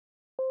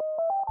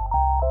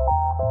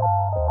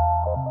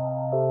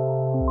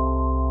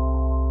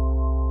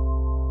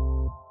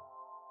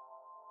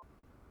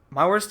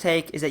My worst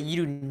take is that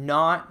you do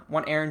not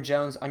want Aaron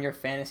Jones on your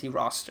fantasy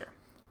roster.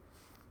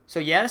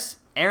 So yes,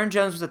 Aaron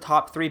Jones was a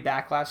top 3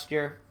 back last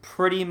year.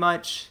 Pretty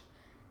much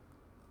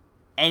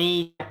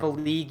any type of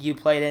league you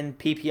played in,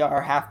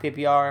 PPR, half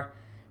PPR,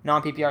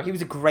 non-PPR, he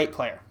was a great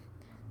player.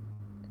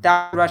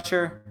 That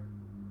rusher,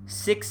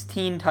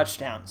 16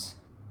 touchdowns,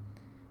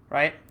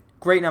 right?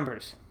 Great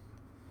numbers.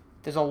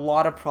 There's a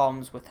lot of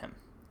problems with him.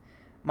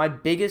 My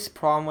biggest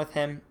problem with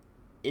him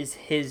is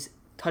his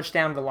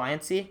touchdown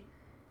reliancy.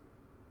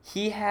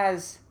 He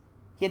had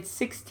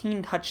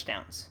 16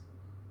 touchdowns.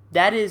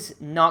 That is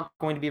not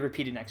going to be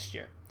repeated next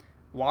year.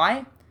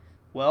 Why?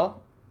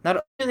 Well, not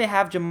only do they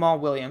have Jamal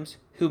Williams,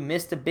 who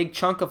missed a big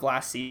chunk of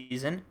last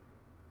season,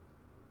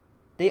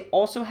 they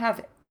also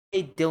have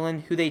A.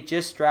 Dillon, who they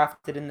just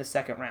drafted in the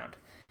second round.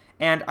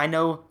 And I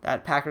know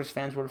that Packers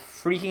fans were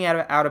freaking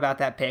out about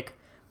that pick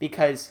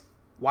because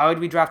why would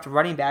we draft a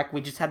running back? We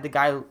just had the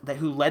guy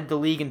who led the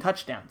league in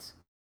touchdowns.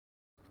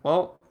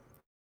 Well,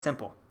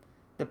 simple.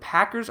 The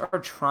Packers are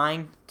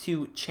trying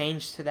to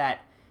change to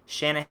that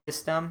Shanahan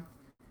system.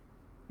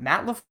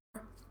 Matt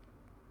LaFleur,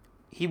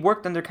 he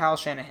worked under Kyle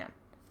Shanahan.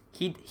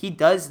 He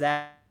does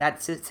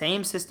that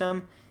same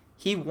system.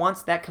 He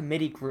wants that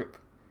committee group.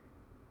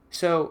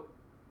 So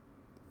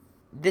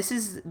this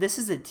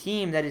is a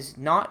team that is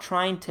not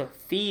trying to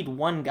feed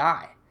one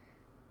guy.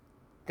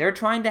 They're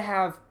trying to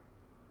have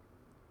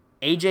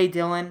A.J.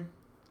 Dillon,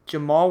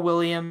 Jamal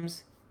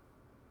Williams,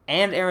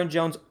 and Aaron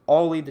Jones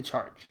all lead the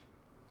charge.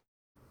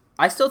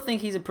 I still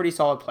think he's a pretty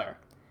solid player.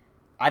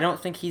 I don't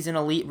think he's an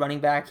elite running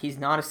back. He's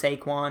not a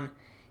Saquon.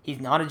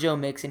 He's not a Joe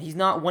Mixon. He's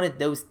not one of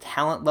those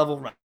talent level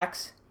running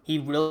backs. He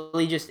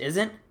really just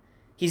isn't.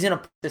 He's in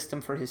a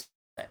system for his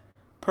set.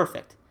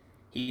 Perfect.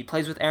 He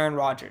plays with Aaron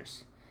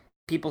Rodgers.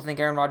 People think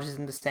Aaron Rodgers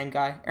isn't the same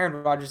guy.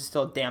 Aaron Rodgers is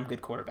still a damn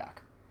good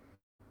quarterback.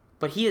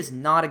 But he is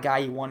not a guy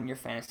you want in your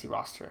fantasy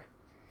roster.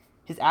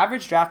 His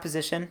average draft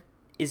position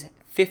is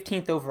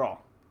 15th overall.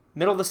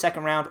 Middle of the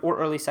second round or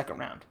early second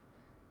round.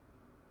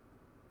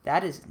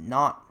 That is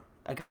not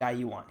a guy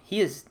you want.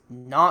 He is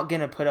not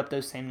going to put up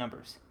those same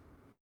numbers.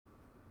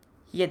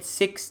 He had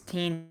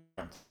 16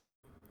 touchdowns.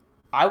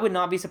 I would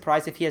not be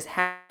surprised if he has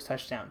half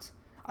touchdowns.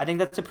 I think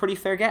that's a pretty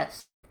fair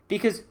guess.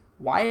 Because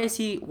why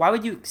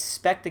would you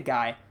expect a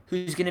guy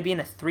who's going to be in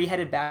a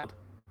three-headed battle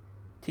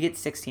to get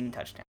 16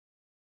 touchdowns?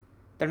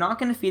 They're not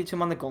going to feed it to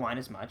him on the goal line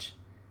as much.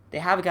 They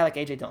have a guy like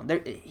A.J.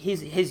 Dillon.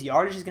 His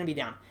yardage is going to be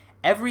down.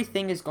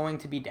 Everything is going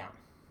to be down.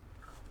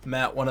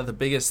 Matt, one of the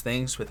biggest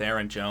things with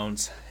Aaron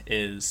Jones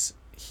is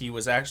he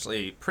was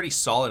actually pretty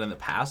solid in the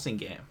passing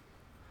game.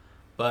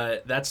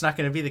 But that's not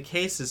going to be the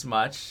case as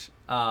much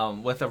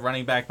with a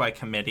running back by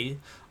committee.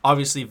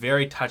 Obviously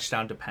very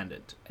touchdown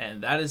dependent.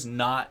 And that is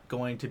not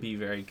going to be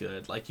very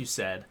good, like you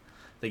said,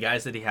 the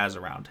guys that he has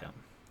around him.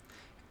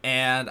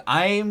 And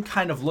I'm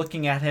kind of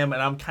looking at him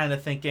and I'm kind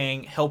of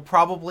thinking he'll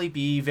probably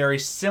be very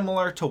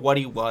similar to what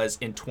he was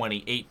in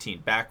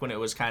 2018, back when it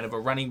was kind of a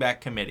running back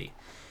committee.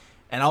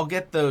 And I'll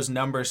get those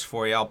numbers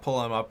for you. I'll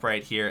pull them up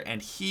right here.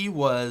 And he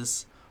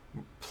was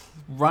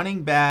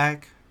running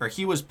back, or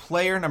he was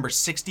player number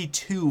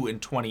 62 in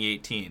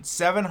 2018.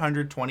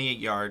 728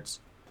 yards,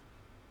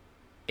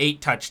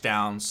 8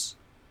 touchdowns,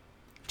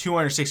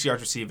 260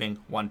 yards receiving,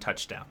 1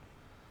 touchdown.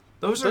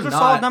 Those are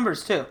solid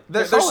numbers, too.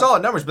 They're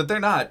solid numbers, but they're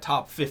not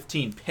top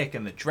 15 pick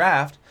in the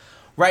draft.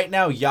 Right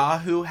now,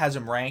 Yahoo has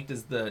him ranked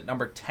as the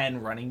number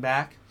 10 running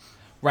back,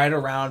 right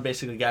around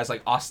basically guys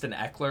like Austin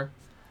Eckler.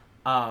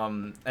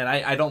 And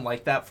I don't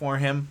like that for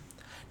him.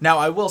 Now,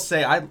 I will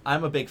say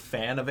I'm a big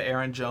fan of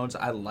Aaron Jones.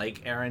 I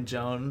like Aaron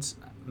Jones.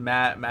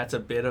 Matt's a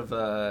bit of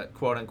a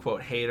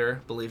quote-unquote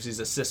hater, believes he's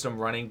a system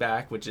running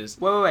back, which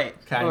is wait.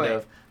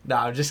 No,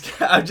 I'm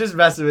just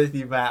messing with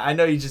you, Matt. I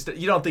know you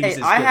don't think he's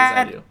as good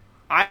as I do.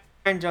 I had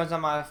Aaron Jones on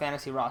my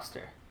fantasy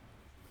roster.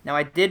 Now,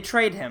 I did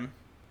trade him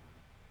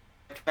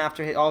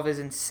after all of his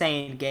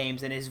insane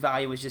games, and his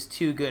value was just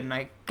too good, and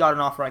I got an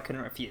offer I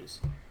couldn't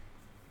refuse.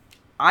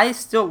 I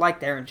still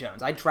liked Aaron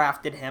Jones. I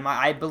drafted him.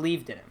 I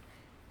believed in him.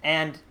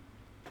 And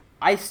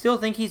I still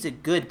think he's a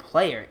good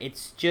player.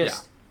 It's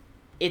just,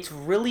 It's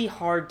really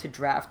hard to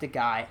draft a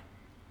guy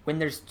when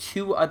there's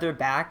 2 other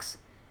backs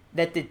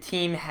that the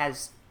team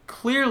has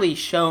clearly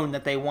shown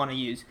that they want to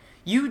use.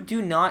 You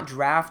do not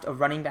draft a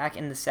running back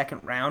in the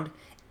second round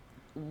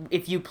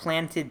if you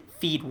plan to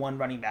feed one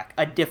running back,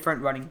 a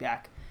different running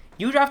back.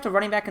 You draft a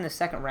running back in the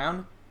second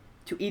round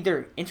to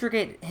either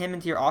integrate him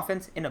into your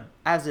offense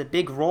as a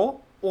big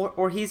role,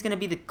 or he's going to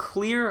be the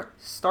clear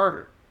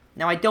starter.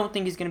 Now, I don't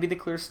think he's going to be the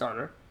clear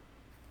starter,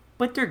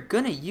 but they're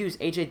going to use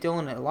A.J.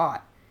 Dillon a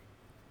lot.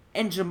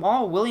 And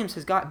Jamal Williams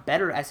has got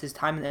better as his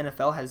time in the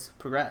NFL has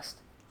progressed.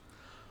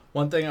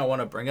 One thing I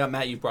want to bring up,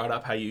 Matt, you brought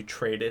up how you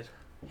traded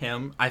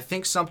him. I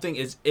think something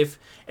is, if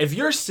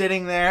you're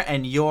sitting there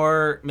and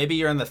maybe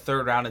you're in the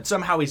third round and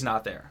somehow he's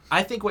not there,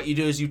 I think what you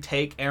do is you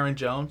take Aaron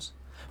Jones,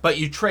 but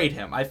you trade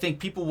him. I think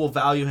people will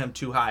value him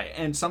too high.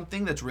 And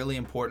something that's really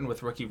important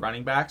with rookie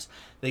running backs,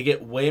 they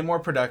get way more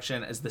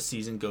production as the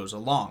season goes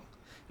along.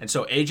 And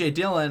so A.J.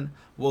 Dillon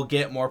will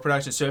get more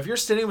production. So if you're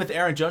sitting with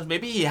Aaron Jones,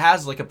 maybe he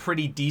has like a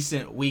pretty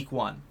decent week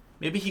 1.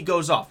 Maybe he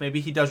goes off. Maybe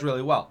he does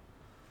really well.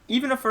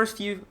 Even the first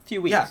few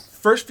weeks. Yeah,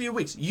 first few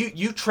weeks.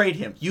 You trade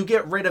him. You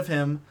get rid of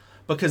him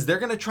because they're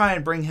going to try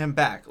and bring him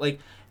back. Like,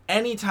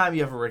 anytime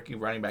you have a rookie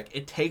running back,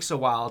 it takes a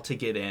while to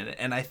get in.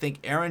 And I think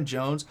Aaron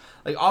Jones,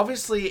 like,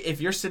 obviously, if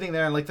you're sitting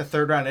there in, like, the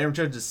third round, Aaron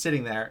Jones is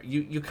sitting there,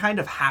 you kind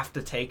of have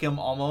to take him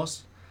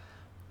almost.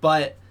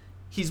 But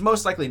he's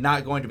most likely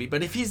not going to be.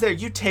 But if he's there,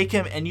 you take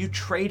him and you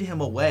trade him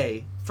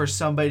away for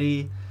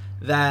somebody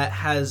that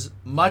has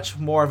much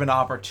more of an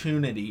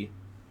opportunity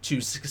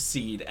to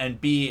succeed and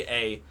be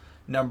a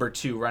number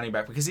 2 running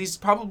back, because he's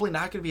probably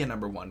not going to be a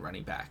number 1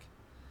 running back.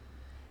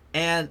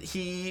 And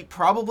he's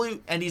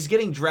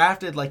getting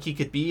drafted like he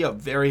could be a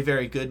very,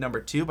 very good number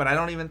 2, but I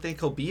don't even think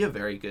he'll be a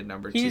very good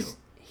number 2.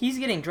 He's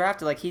getting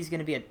drafted like he's going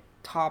to be a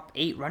top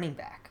 8 running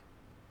back.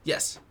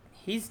 Yes.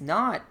 He's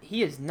not.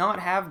 He does not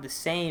have the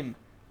same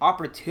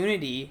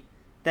opportunity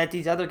that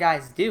these other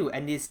guys do,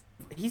 and he's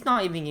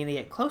not even going to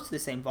get close to the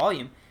same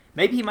volume.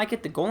 Maybe he might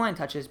get the goal line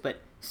touches,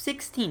 but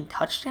 16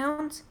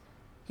 touchdowns?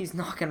 He's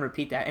not going to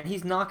repeat that, and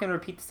he's not going to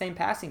repeat the same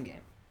passing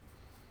game.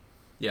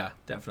 Yeah,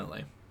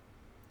 definitely.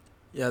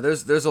 Yeah,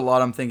 there's a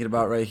lot I'm thinking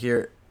about right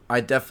here.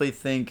 I definitely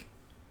think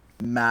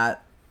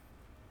Matt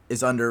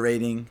is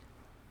underrating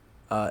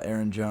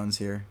Aaron Jones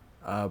here.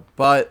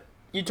 But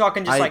you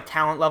talking just like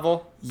talent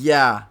level?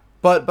 Yeah.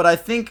 But I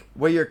think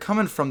where you're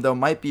coming from, though,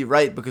 might be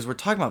right, because we're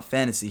talking about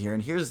fantasy here,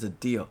 and here's the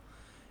deal.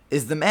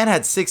 Is the man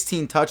had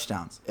 16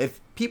 touchdowns. If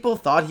people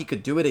thought he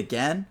could do it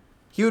again,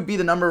 he would be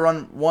the number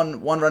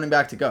one running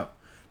back to go.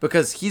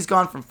 Because he's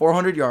gone from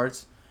 400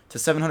 yards to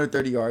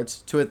 730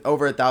 yards to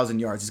over 1,000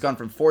 yards. He's gone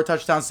from 4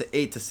 touchdowns to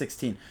 8 to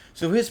 16.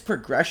 So his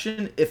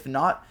progression, if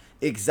not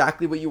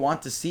exactly what you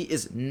want to see,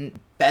 is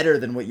better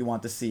than what you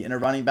want to see in a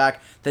running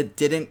back that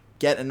didn't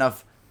get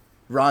enough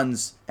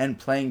runs and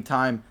playing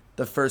time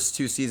the first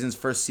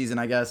season,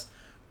 I guess,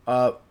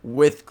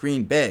 with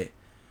Green Bay.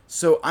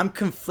 So I'm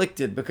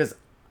conflicted because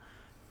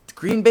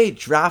Green Bay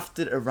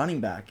drafted a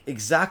running back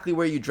exactly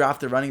where you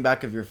draft a running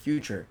back of your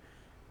future.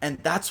 And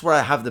that's where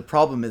I have the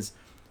problem is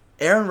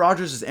Aaron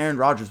Rodgers is Aaron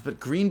Rodgers, but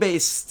Green Bay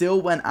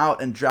still went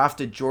out and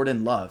drafted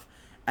Jordan Love.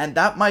 And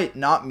that might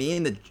not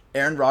mean that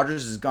Aaron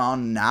Rodgers is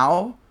gone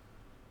now,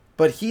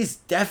 but he's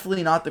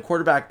definitely not the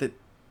quarterback that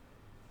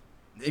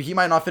he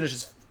might not finish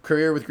his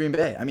career with Green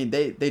Bay. I mean,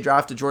 they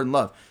drafted Jordan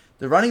Love.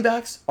 The running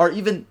backs are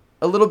even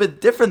a little bit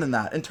different than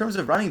that. In terms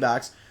of running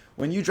backs,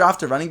 when you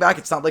draft a running back,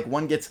 it's not like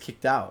one gets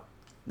kicked out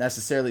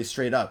necessarily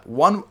straight up.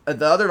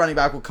 The other running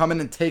back will come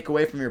in and take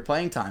away from your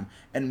playing time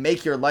and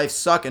make your life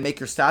suck and make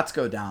your stats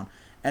go down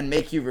and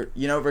make you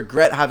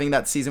regret having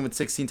that season with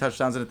 16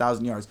 touchdowns and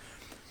 1,000 yards.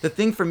 The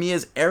thing for me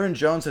is Aaron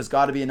Jones has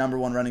got to be a number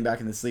 1 running back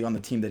in this league on the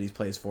team that he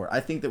plays for. I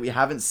think that we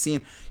haven't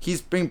seen,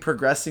 he's been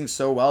progressing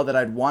so well that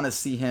I'd want to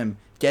see him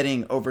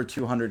getting over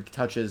 200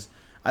 touches.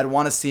 I'd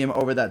want to see him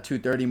over that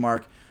 230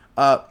 mark.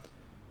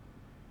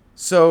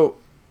 So,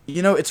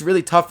 it's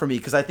really tough for me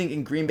because I think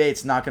in Green Bay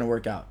it's not going to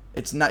work out.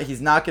 He's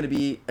not going to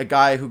be a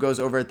guy who goes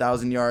over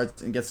 1,000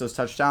 yards and gets those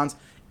touchdowns.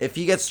 If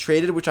he gets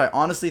traded, which I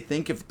honestly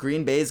think if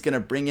Green Bay is going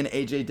to bring in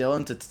A.J.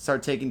 Dillon to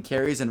start taking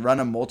carries and run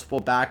a multiple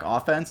back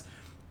offense,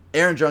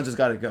 Aaron Jones has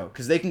got to go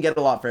because they can get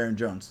a lot for Aaron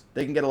Jones.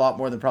 They can get a lot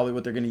more than probably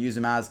what they're going to use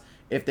him as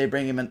if they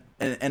bring him in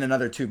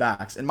another 2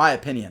 backs, in my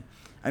opinion.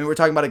 I mean, we're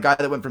talking about a guy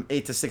that went from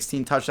 8 to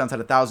 16 touchdowns, had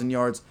 1,000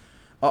 yards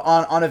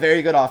on a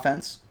very good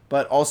offense,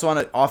 but also on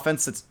an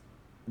offense that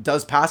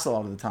does pass a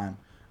lot of the time.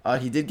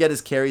 He did get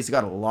his carries. He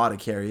got a lot of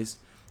carries.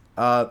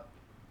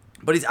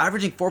 But he's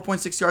averaging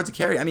 4.6 yards a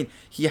carry. I mean,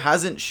 he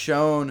hasn't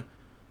shown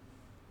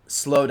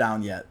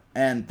slowdown yet.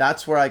 And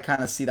that's where I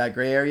kind of see that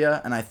gray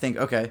area. And I think,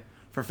 okay,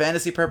 for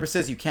fantasy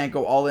purposes, you can't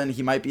go all in.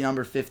 He might be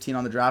number 15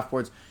 on the draft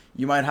boards.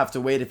 You might have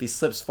to wait. If he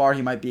slips far,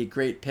 he might be a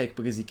great pick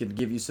because he could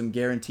give you some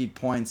guaranteed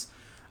points.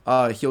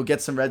 He'll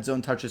get some red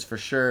zone touches for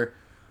sure.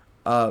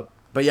 But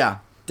yeah,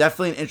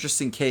 definitely an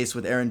interesting case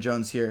with Aaron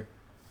Jones here.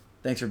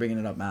 Thanks for bringing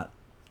it up, Matt.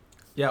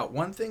 Yeah,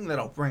 one thing that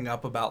I'll bring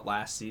up about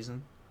last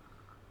season.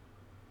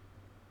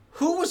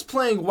 Who was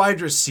playing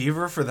wide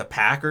receiver for the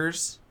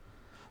Packers?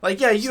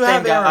 Like, yeah, you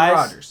have Aaron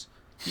Rodgers.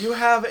 You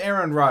have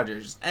Aaron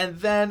Rodgers. And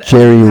then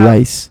Jerry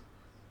Rice.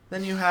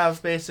 Then you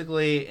have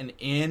basically an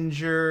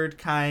injured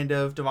kind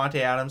of Devontae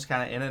Adams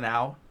kind of in and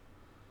out.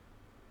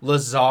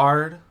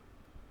 Lazard.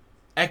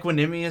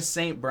 Equanimous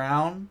St.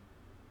 Brown.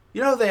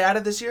 You know who they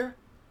added this year?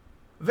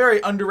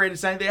 Very underrated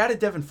signing. They added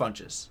Devin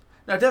Funchess.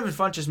 Now, Devin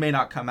Funchess may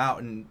not come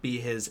out and be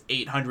his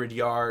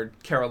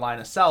 800-yard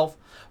Carolina self,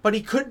 but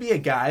he could be a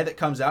guy that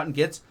comes out and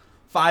gets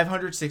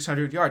 500,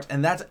 600 yards,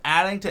 and that's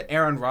adding to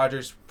Aaron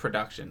Rodgers'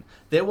 production.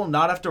 They will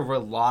not have to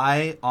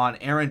rely on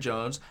Aaron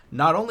Jones,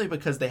 not only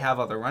because they have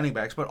other running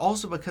backs, but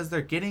also because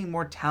they're getting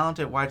more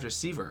talented wide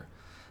receiver.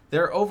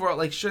 They're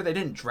overall, sure, they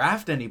didn't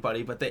draft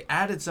anybody, but they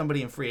added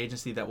somebody in free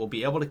agency that will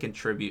be able to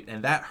contribute,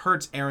 and that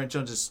hurts Aaron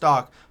Jones'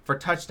 stock for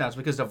touchdowns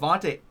because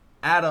Devontae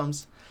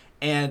Adams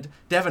and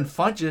Devin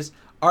Funchess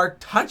are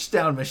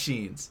touchdown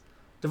machines.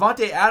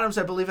 Davante Adams,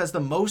 I believe, has the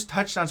most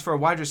touchdowns for a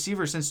wide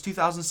receiver since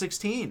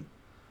 2016.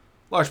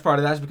 Large part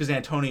of that is because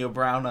Antonio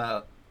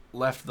Brown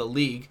left the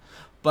league.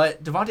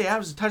 But Davante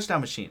Adams is a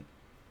touchdown machine.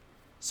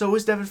 So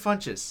is Devin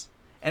Funchess.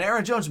 And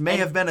Aaron Jones may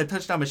have been a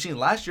touchdown machine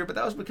last year, but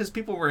that was because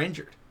people were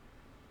injured.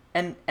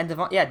 And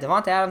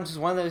Davante Adams is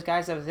one of those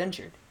guys that was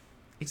injured.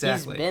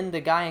 Exactly. He's been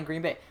the guy in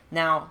Green Bay.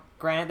 Now,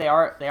 granted, they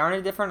are in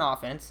a different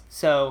offense,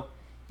 so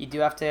you do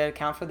have to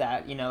account for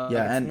that. You know,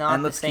 Yeah, it's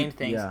not the same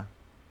things. Yeah,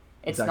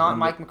 It's exactly. not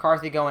Mike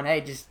McCarthy going,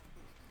 hey, just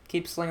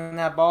keep slinging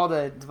that ball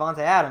to Davante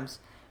Adams.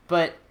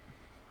 But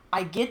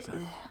I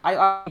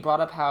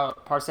brought up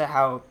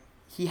how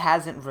he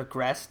hasn't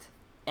regressed,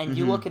 and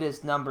you look at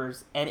his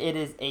numbers, and it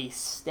is a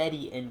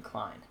steady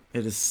incline.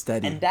 It is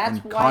steady And that's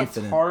and why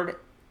confident. it's hard.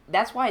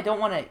 That's why I don't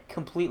want to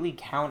completely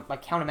count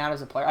him out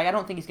as a player. I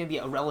don't think he's going to be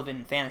irrelevant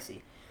in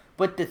fantasy.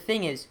 But the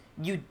thing is,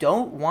 you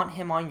don't want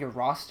him on your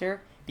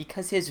roster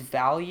because his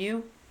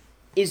value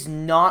is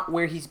not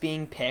where he's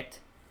being picked.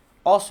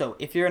 Also,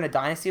 if you're in a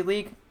dynasty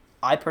league,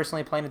 I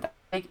personally play in a dynasty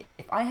league.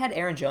 If I had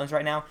Aaron Jones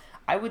right now,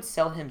 I would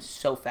sell him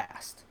so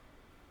fast.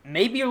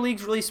 Maybe your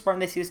league's really smart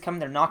and they see this coming.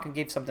 They're not going to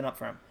give something up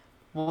for him.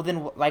 Well,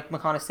 then, like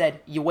McConnell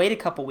said, you wait a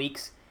couple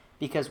weeks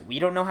because we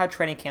don't know how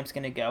training camp's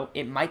going to go.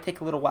 It might take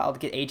a little while to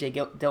get A.J.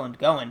 Dillon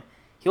going.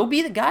 He'll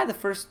be the guy the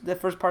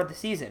first part of the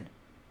season.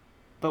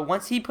 But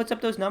once he puts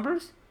up those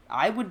numbers,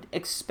 I would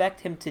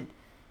expect him to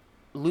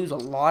lose a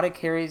lot of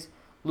carries,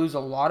 lose a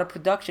lot of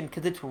production,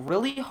 because it's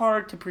really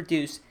hard to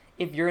produce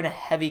if you're in a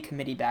heavy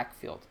committee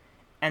backfield.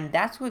 And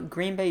that's what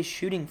Green Bay's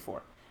shooting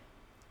for.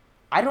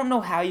 I don't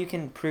know how you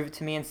can prove it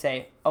to me and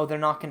say, oh, they're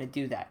not going to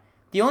do that.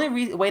 The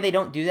only way they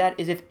don't do that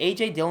is if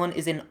A.J. Dillon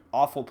is an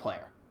awful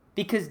player.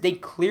 Because they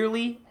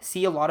clearly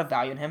see a lot of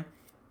value in him.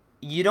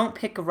 You don't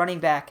pick a running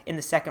back in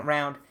the second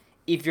round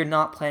if you're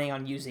not planning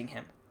on using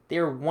him.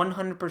 They're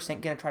 100%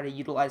 going to try to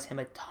utilize him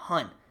a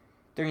ton.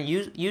 They're going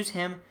to use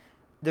him,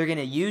 they're going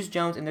to use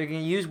Jones, and they're going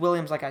to use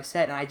Williams, like I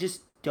said, and I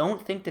just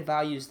don't think the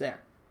value's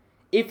there.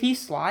 If he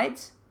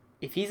slides,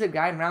 if he's a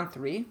guy in round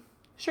 3,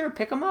 sure,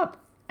 pick him up.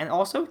 And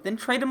also, then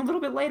trade him a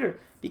little bit later,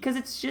 because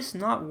it's just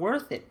not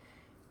worth it.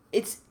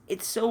 It's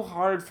so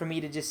hard for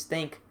me to just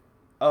think,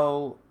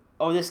 oh,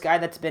 this guy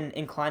that's been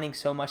inclining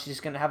so much is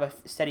just going to have a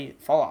steady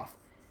fall off.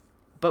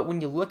 But when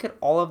you look at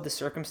all of the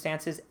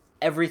circumstances,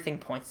 everything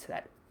points to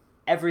that.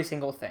 Every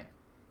single thing.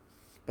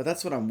 But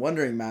that's what I'm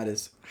wondering, Matt,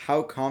 is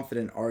how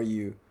confident are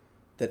you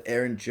that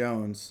Aaron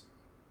Jones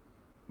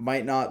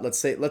might not, let's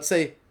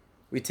say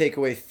we take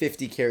away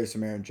 50 carries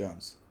from Aaron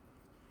Jones.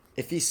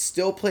 If he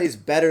still plays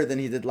better than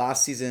he did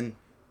last season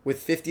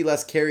with 50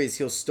 less carries,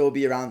 he'll still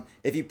be around.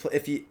 If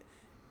he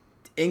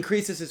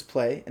increases his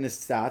play and his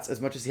stats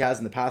as much as he has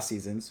in the past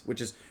seasons,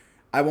 which is,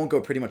 I won't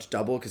go pretty much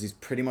double because he's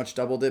pretty much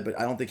doubled it, but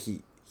I don't think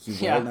he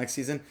will next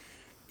season.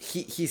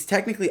 He's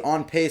technically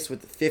on pace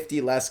with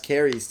 50 less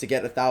carries to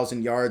get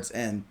 1,000 yards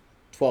and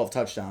 12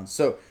 touchdowns.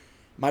 So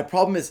my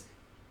problem is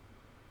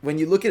when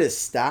you look at his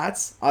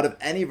stats, out of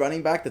any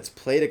running back that's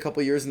played a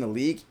couple years in the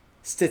league,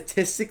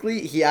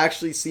 statistically, he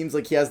actually seems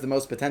like he has the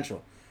most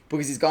potential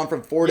because he's gone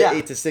from 4 to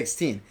 8 to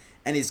 16,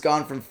 and he's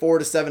gone from 4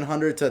 to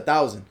 700 to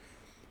 1,000.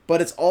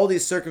 But it's all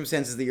these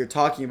circumstances that you're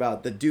talking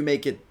about that do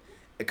make it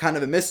a kind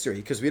of a mystery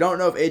because we don't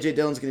know if A.J.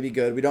 Dillon's going to be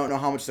good. We don't know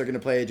how much they're going to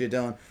play A.J.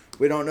 Dillon.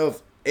 We don't know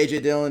if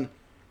A.J. Dillon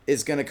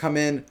is going to come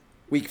in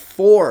week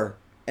 4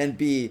 and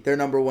be their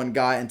number one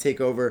guy and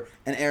take over,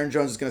 and Aaron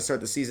Jones is going to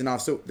start the season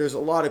off. So there's a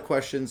lot of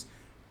questions,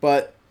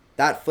 but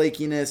that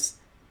flakiness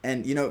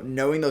and,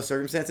 knowing those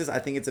circumstances, I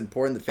think it's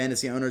important that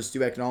fantasy owners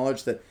do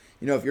acknowledge that,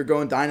 if you're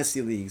going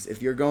dynasty leagues,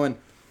 if you're going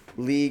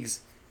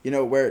leagues,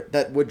 where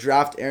that would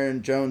draft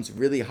Aaron Jones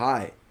really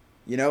high,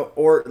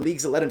 or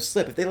leagues that let him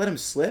slip. If they let him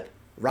slip,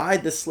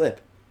 ride the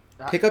slip.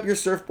 Pick up your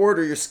surfboard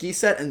or your ski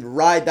set and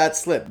ride that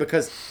slip,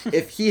 because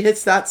if he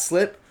hits that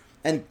slip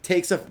and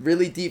takes a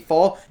really deep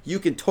fall, you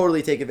can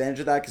totally take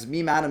advantage of that, because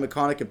me, Matt, and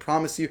McConnell can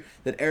promise you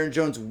that Aaron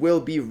Jones will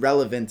be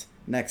relevant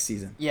next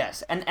season.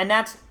 Yes, and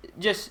that's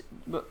just,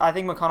 I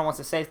think McConnell wants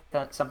to say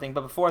something,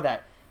 but before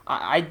that,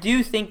 I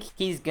do think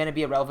he's going to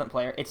be a relevant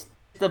player. It's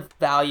the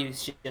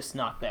value's just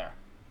not there.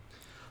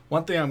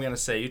 One thing I'm going to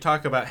say, you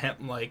talk about him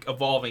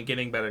evolving,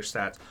 getting better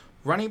stats.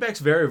 Running backs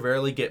very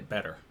rarely get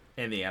better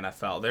in the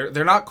NFL.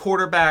 They're not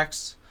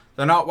quarterbacks.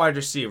 They're not wide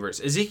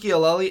receivers.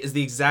 Ezekiel Elliott is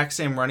the exact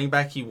same running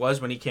back he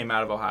was when he came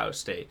out of Ohio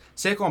State.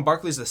 Saquon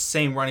Barkley is the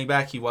same running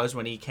back he was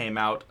when he came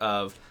out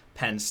of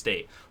Penn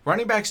State.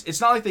 Running backs, it's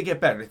not like they get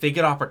better. They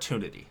get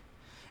opportunity.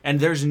 And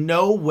there's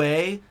no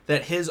way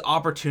that his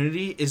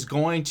opportunity is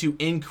going to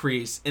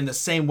increase in the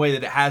same way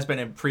that it has been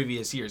in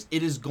previous years.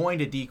 It is going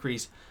to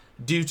decrease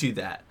due to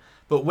that.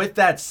 But with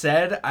that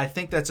said, I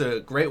think that's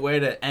a great way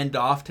to end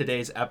off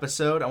today's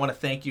episode. I want to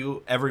thank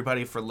you,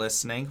 everybody, for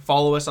listening.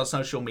 Follow us on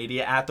social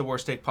media at The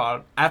Worst Take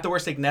Pod, at The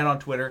Worst Take Net on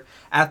Twitter,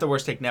 at The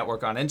Worst Take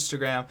Network on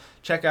Instagram.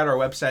 Check out our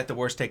website,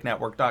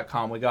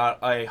 theworsttakenetwork.com. We got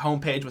a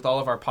homepage with all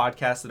of our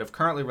podcasts that have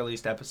currently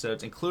released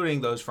episodes,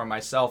 including those from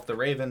myself, The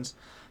Ravens.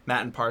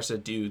 Matt and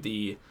Parsa do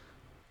the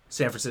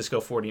San Francisco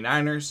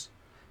 49ers.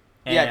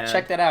 Yeah,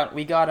 check that out.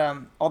 We got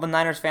all the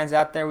Niners fans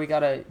out there. We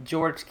got a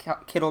George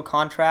Kittle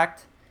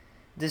contract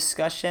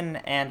discussion,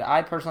 and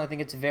I personally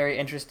think it's very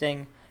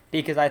interesting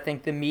because I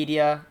think the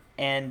media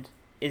and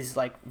is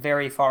like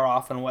very far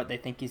off on what they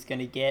think he's going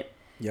to get.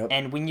 Yep.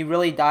 And when you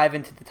really dive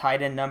into the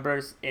tight end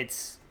numbers,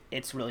 it's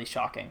really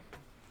shocking.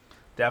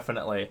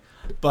 Definitely.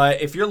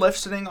 But if you're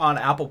listening on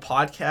Apple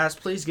Podcasts,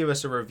 please give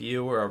us a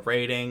review or a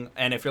rating.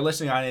 And if you're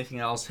listening on anything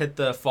else, hit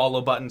the follow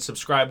button,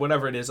 subscribe,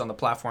 whatever it is on the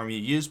platform you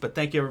use. But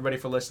thank you, everybody,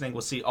 for listening.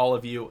 We'll see all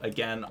of you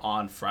again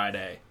on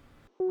Friday.